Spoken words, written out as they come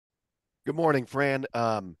Good morning, Fran.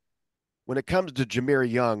 When it comes to Jameer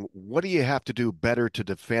Young, what do you have to do better to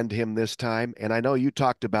defend him this time? And I know you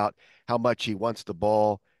talked about how much he wants the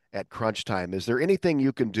ball at crunch time. Is there anything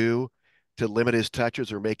you can do to limit his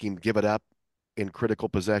touches or make him give it up in critical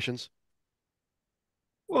possessions?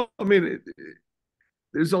 Well, I mean,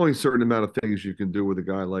 there's only a certain amount of things you can do with a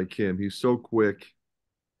guy like him. He's so quick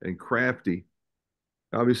and crafty.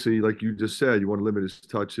 Obviously, like you just said, you want to limit his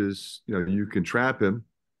touches. You can trap him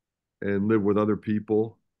and live with other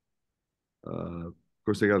people. Of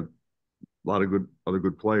course, they got a lot of other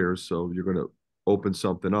good players, so you're going to open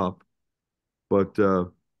something up. But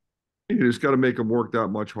you just got to make him work that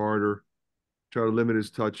much harder. Try to limit his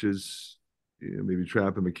touches. Maybe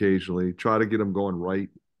trap him occasionally. Try to get him going right.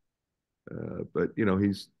 But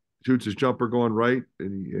he's shoots his jumper going right,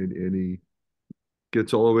 and he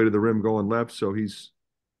gets all the way to the rim going left. So he's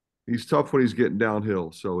tough when he's getting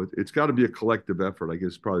downhill. So it's got to be a collective effort. I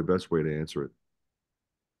guess is probably the best way to answer it.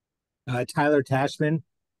 Tyler Tashman.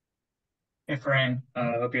 Hey, Fran.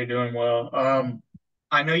 Hope you're doing well.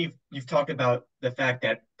 I know you've talked about the fact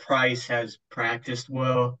that Price has practiced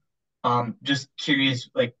well. Just curious,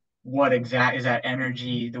 like, what exact is that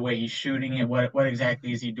energy, the way he's shooting it? What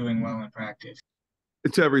exactly is he doing well in practice?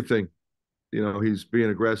 It's everything. He's being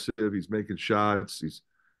aggressive. He's making shots. He's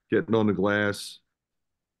getting on the glass.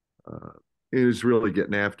 Uh, he's really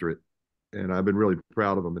getting after it, and I've been really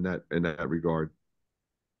proud of him in that regard.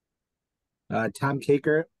 Tom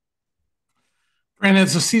Caker. And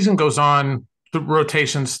as the season goes on, the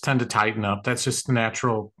rotations tend to tighten up. That's just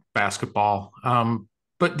natural basketball.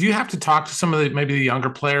 But do you have to talk to some of maybe the younger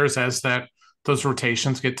players as those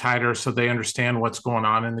rotations get tighter so they understand what's going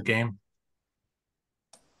on in the game?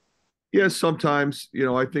 Yes, sometimes.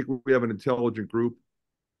 I think we have an intelligent group.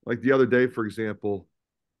 Like the other day, for example,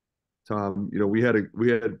 Tom, we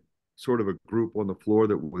had sort of a group on the floor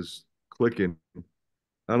that was clicking.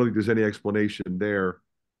 I don't think there's any explanation there.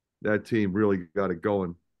 That team really got it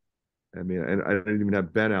going. I mean, and I didn't even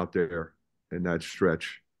have Ben out there in that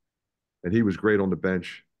stretch, and he was great on the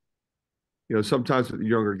bench. Sometimes with the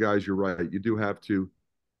younger guys, you're right. You do have to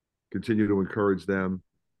continue to encourage them,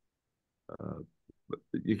 but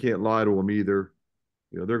you can't lie to them either.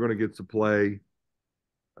 They're going to get to play.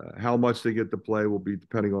 How much they get to play will be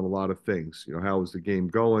depending on a lot of things. How is the game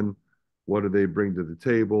going? What do they bring to the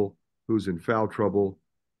table? Who's in foul trouble?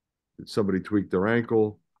 Did somebody tweak their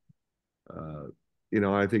ankle? Uh,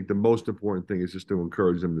 I think the most important thing is just to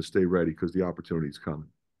encourage them to stay ready because the opportunity is coming.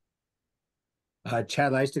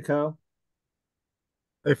 Chad Leistikow.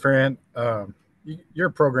 Hey, Fran, your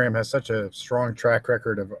program has such a strong track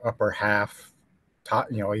record of upper half, top,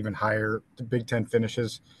 even higher Big Ten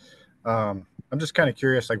finishes. I'm just kind of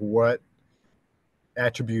curious, like, what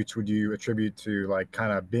attributes would you attribute to, like,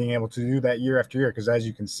 kind of being able to do that year after year? Because as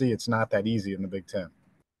you can see, it's not that easy in the Big Ten.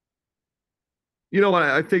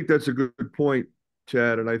 I think that's a good point,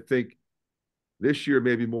 Chad, and I think this year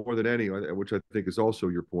maybe more than any, which I think is also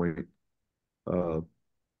your point. Uh,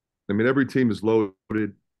 I mean, every team is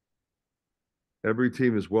loaded. Every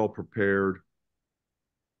team is well prepared.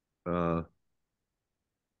 Uh,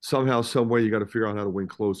 Somehow, some way, you got to figure out how to win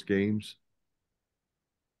close games.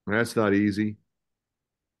 And that's not easy.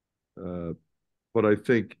 Uh, but I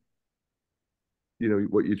think,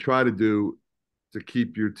 what you try to do to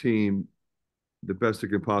keep your team the best it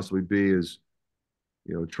can possibly be is,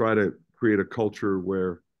 try to create a culture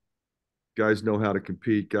where guys know how to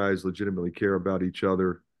compete, guys legitimately care about each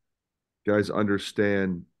other, guys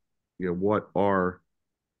understand, what our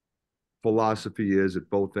philosophy is at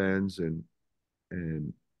both ends and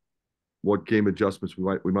what game adjustments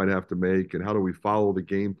we might have to make and how do we follow the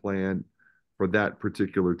game plan for that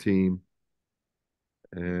particular team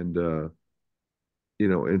and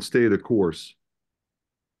and stay the course.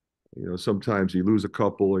 Sometimes you lose a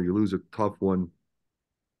couple or you lose a tough one,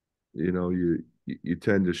 you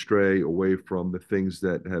tend to stray away from the things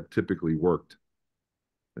that have typically worked.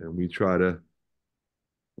 And we try to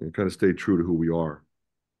kind of stay true to who we are.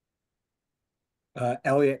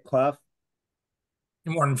 Elliot Clough.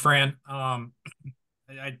 Good morning, Fran.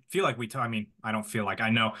 I feel like we talk, I mean, I don't feel like I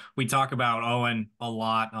know we talk about Owen a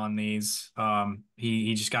lot on these.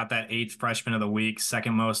 He just got that eighth freshman of the week,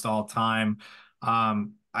 second most all time.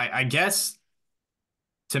 I guess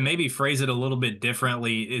to maybe phrase it a little bit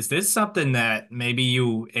differently, is this something that maybe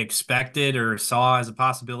you expected or saw as a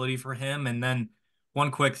possibility for him? And then one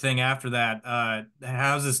quick thing after that,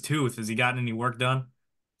 how's his tooth? Has he gotten any work done?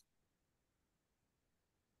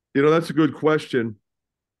 That's a good question.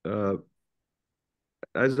 Uh,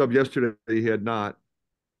 as of yesterday, he had not.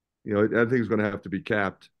 I think he's going to have to be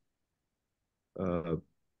capped. Uh,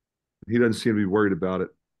 he doesn't seem to be worried about it.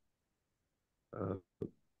 Uh,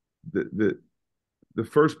 the, the the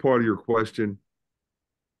first part of your question,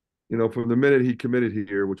 from the minute he committed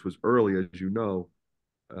here, which was early, as you know,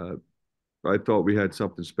 uh, I thought we had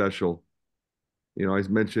something special. I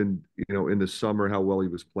mentioned, in the summer how well he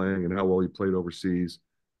was playing and how well he played overseas.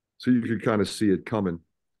 So you could kind of see it coming,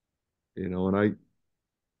 and I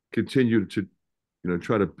continued to,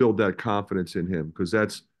 try to build that confidence in him because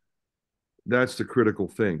that's the critical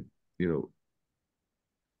thing.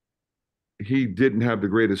 He didn't have the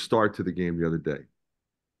greatest start to the game the other day.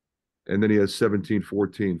 And then he has 17,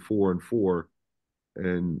 14, 4 and 4.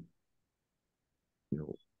 And, you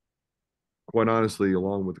know, quite honestly,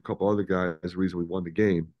 along with a couple other guys, the reason we won the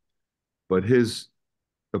game. But his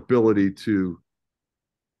ability to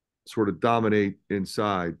sort of dominate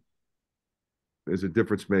inside is a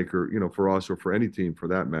difference maker, for us or for any team for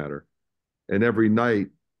that matter. And every night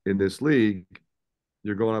in this league,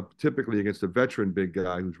 you're going up typically against a veteran big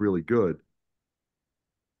guy who's really good.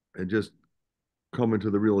 And just coming to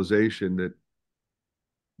the realization that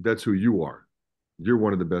that's who you are. You're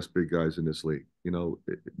one of the best big guys in this league.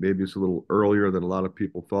 Maybe it's a little earlier than a lot of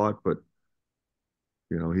people thought, but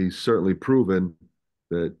he's certainly proven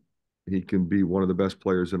that he can be one of the best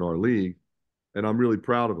players in our league. And I'm really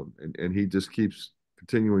proud of him. And he just keeps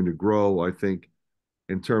continuing to grow, I think,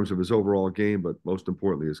 in terms of his overall game, but most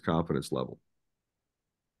importantly, his confidence level.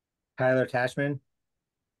 Tyler Tashman.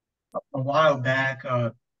 A while back,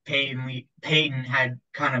 Peyton had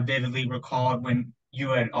kind of vividly recalled when you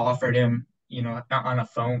had offered him, on a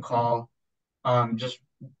phone call. Just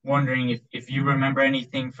wondering if you remember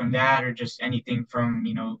anything from that or just anything from,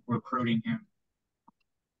 recruiting him.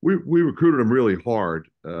 We recruited him really hard.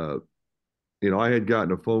 I had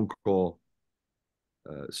gotten a phone call.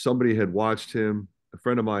 Somebody had watched him. A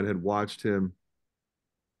friend of mine had watched him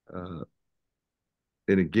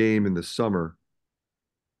in a game in the summer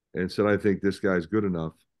and said, I think this guy's good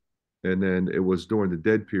enough. And then it was during the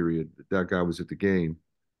dead period that guy was at the game.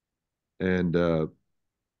 And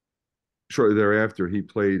shortly thereafter, he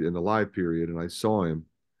played in the live period, and I saw him.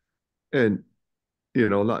 And it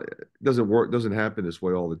doesn't happen this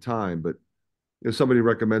way all the time. But if somebody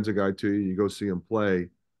recommends a guy to you, you go see him play,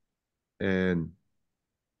 and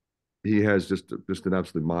he has just an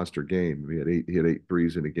absolute monster game. He had eight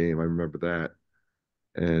threes in a game. I remember that,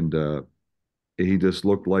 and he just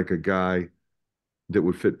looked like a guy that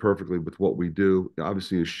would fit perfectly with what we do.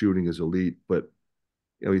 Obviously, his shooting is elite, but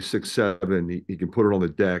he's 6'7". He can put it on the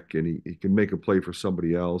deck, and he can make a play for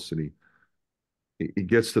somebody else, and he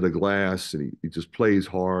gets to the glass, and he just plays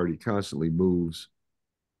hard. He constantly moves,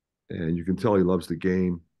 and you can tell he loves the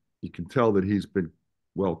game. You can tell that he's been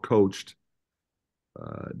well coached,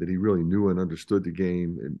 that he really knew and understood the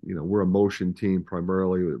game. And we're a motion team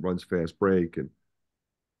primarily that runs fast break, and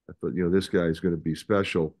I thought this guy is going to be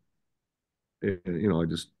special. And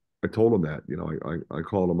I told him that. I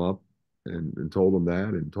called him up and told him that,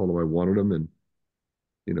 and told him I wanted him, and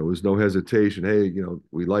it was no hesitation. Hey,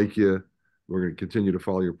 we like you. We're going to continue to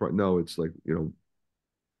follow your pro. No, it's like,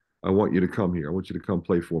 I want you to come here. I want you to come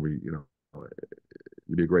play for me.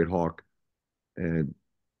 You'd be a great Hawk. And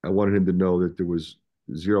I wanted him to know that there was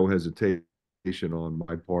zero hesitation on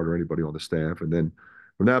my part or anybody on the staff. And then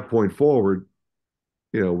from that point forward,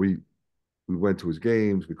 we went to his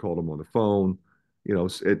games. We called him on the phone.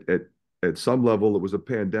 At some level, it was a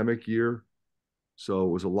pandemic year, so it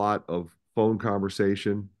was a lot of phone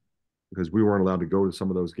conversation because we weren't allowed to go to some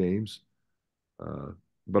of those games.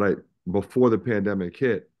 But before the pandemic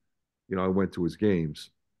hit, I went to his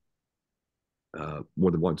games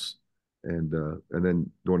more than once, and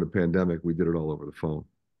then during the pandemic, we did it all over the phone.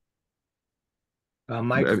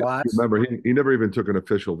 Mike Klotz. Remember, he never even took an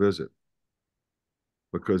official visit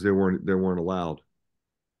because they weren't allowed.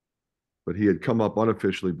 But he had come up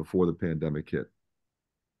unofficially before the pandemic hit.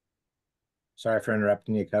 Sorry for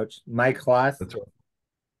interrupting you, Coach. Mike Klotz. That's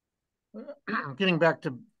right. Getting back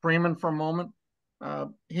to Freeman for a moment,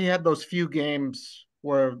 he had those few games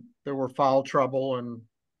where there were foul trouble and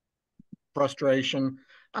frustration.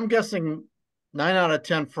 I'm guessing 9 out of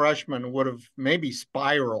 10 freshmen would have maybe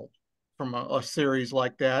spiraled from a series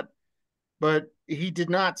like that, but he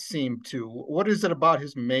did not seem to. What is it about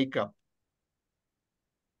his makeup?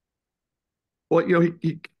 Well,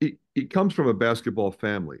 he comes from a basketball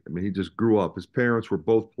family. I mean, he just grew up. His parents were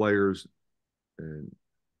both players, and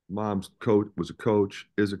mom's coach was a coach,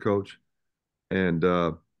 is a coach, and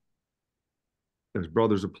his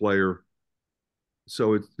brother's a player.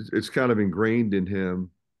 So it's kind of ingrained in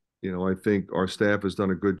him. I think our staff has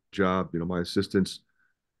done a good job. My assistants,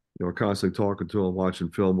 are constantly talking to him, watching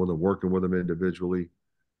film with him, working with him individually.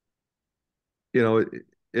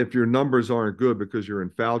 if your numbers aren't good because you're in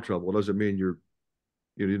foul trouble, it doesn't mean you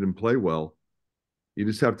didn't play well. You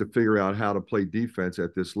just have to figure out how to play defense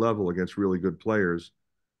at this level against really good players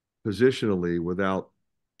positionally without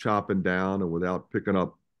chopping down and without picking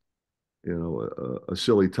up, a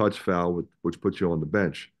silly touch foul which puts you on the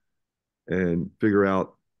bench, and figure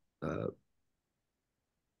out uh,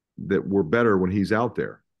 that we're better when he's out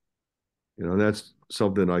there. And that's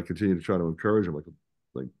something I continue to try to encourage him. Like,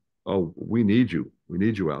 oh, we need you. We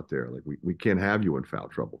need you out there. Like we can't have you in foul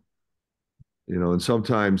trouble. And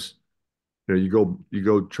sometimes, you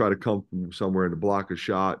go try to come from somewhere and to block a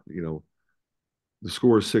shot. The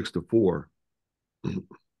score is 6-4.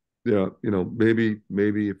 Yeah, maybe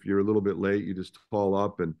if you're a little bit late, you just call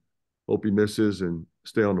up and hope he misses and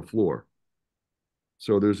stay on the floor.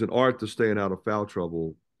 So there's an art to staying out of foul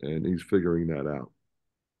trouble, and he's figuring that out.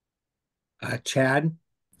 Chad.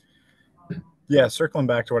 Yeah, circling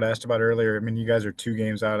back to what I asked about earlier. I mean, you guys are 2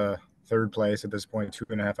 games out of third place at this point,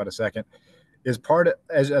 2.5 out of second. Is part of,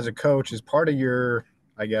 as a coach, is part of your,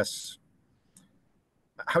 I guess,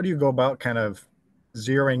 how do you go about kind of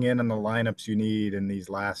zeroing in on the lineups you need in these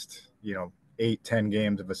last, 8-10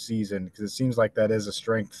 games of a season? Because it seems like that is a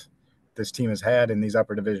strength this team has had in these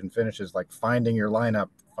upper division finishes, like finding your lineup,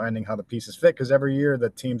 finding how the pieces fit, because every year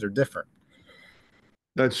the teams are different.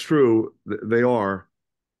 That's true. They are.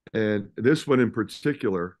 And this one in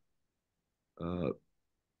particular, uh,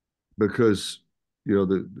 because,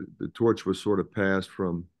 the torch was sort of passed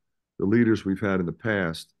from the leaders we've had in the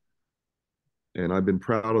past. And I've been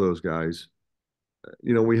proud of those guys.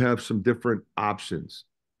 We have some different options,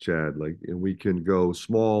 Chad. Like, and we can go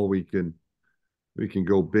small, we can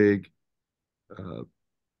go big. Uh,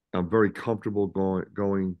 I'm very comfortable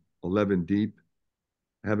going 11 deep.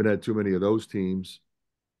 I haven't had too many of those teams.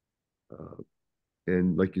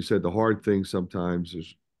 And like you said, the hard thing sometimes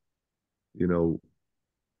is, you know,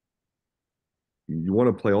 you want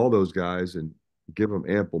to play all those guys and give them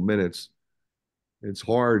ample minutes. It's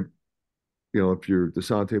hard, if you're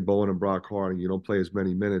DeSante Bowen and Brock Harding, you don't play as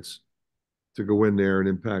many minutes to go in there and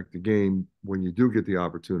impact the game when you do get the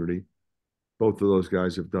opportunity. Both of those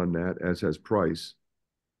guys have done that, as has Price.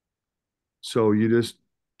 So you just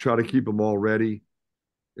try to keep them all ready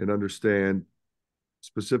and understand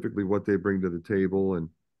specifically what they bring to the table. And,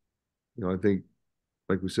 I think,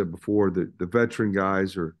 like we said before, the veteran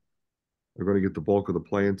guys are going to get the bulk of the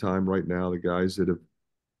playing time right now, the guys that have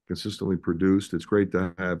consistently produced. It's great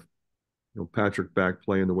to have, Patrick back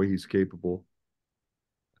playing the way he's capable.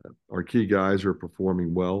 Our key guys are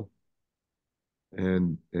performing well,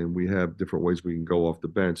 and we have different ways we can go off the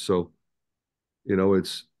bench. So,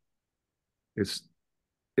 it's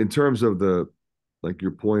in terms of like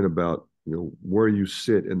your point about, where you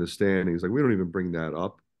sit in the standings, like we don't even bring that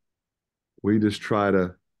up. We just try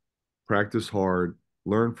to practice hard,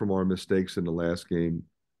 learn from our mistakes in the last game,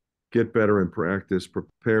 get better in practice,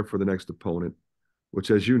 prepare for the next opponent, which,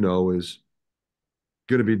 as you know, is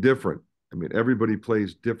going to be different. I mean, everybody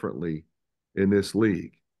plays differently in this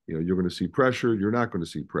league. You're going to see pressure. You're not going to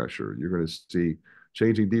see pressure. You're going to see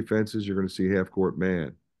changing defenses. You're going to see half court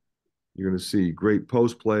man. You're going to see great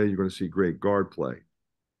post play. You're going to see great guard play.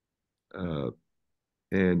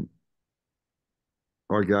 And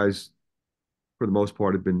our guys, for the most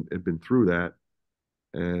part, have been through that,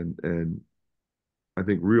 and I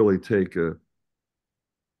think really take an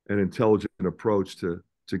intelligent approach to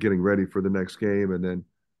getting ready for the next game. And then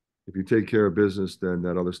if you take care of business, then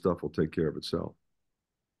that other stuff will take care of itself.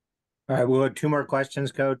 All right, we'll have 2 more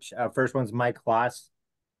questions, Coach. First one's Mike Kloss.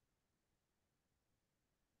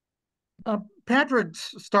 Patrick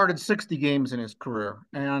started 60 games in his career,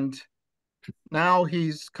 and now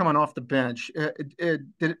he's coming off the bench.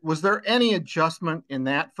 Was there any adjustment in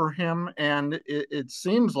that for him? And it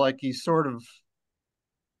seems like he sort of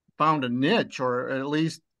found a niche, or at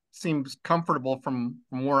least seems comfortable from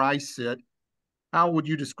where I sit. How would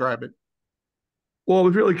you describe it? Well, it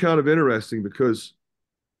was really kind of interesting because,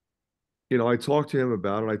 I talked to him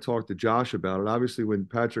about it. I talked to Josh about it. Obviously, when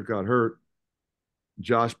Patrick got hurt,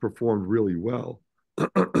 Josh performed really well.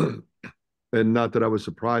 And not that I was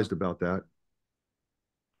surprised about that.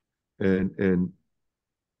 And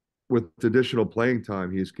with additional playing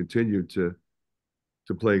time, he's continued to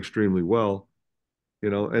play extremely well.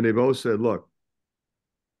 And they both said, look,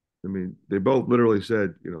 I mean, they both literally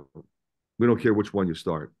said, we don't care which one you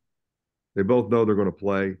start. They both know they're going to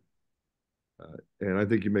play. And I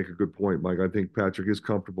think you make a good point, Mike. I think Patrick is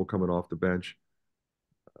comfortable coming off the bench.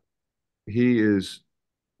 He is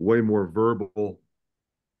way more verbal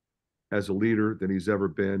as a leader than he's ever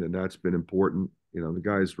been, and that's been important. The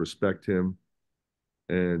guys respect him,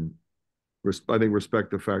 and I think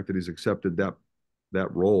respect the fact that he's accepted that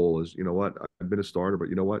that role is, you know what, I've been a starter, but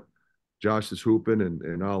you know what, Josh is hooping,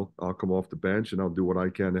 and I'll come off the bench and I'll do what I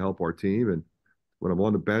can to help our team. And when I'm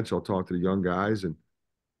on the bench, I'll talk to the young guys, and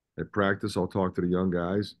at practice, I'll talk to the young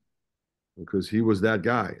guys because he was that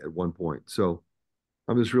guy at one point. So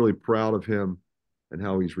I'm just really proud of him and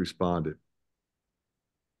how he's responded.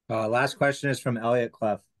 Last question is from Elliot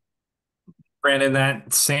Clough. Fran, in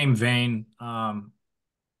that same vein,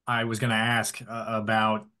 I was going to ask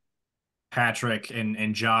about Patrick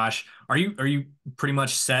and Josh. Are you pretty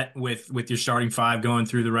much set with your starting five going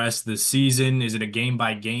through the rest of the season? Is it a game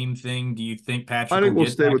by game thing? Do you think I Patrick will think we'll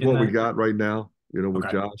get stay back with in what we the? got right now, with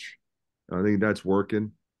Okay. Josh. I think that's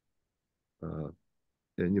working. Uh,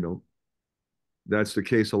 and, that's the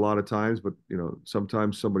case a lot of times, but,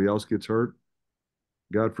 sometimes somebody else gets hurt.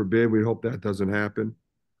 God forbid, we hope that doesn't happen.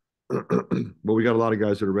 But we got a lot of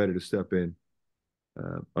guys that are ready to step in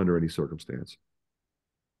under any circumstance.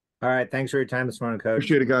 All right. Thanks for your time this morning, Coach.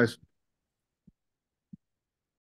 Appreciate it, guys.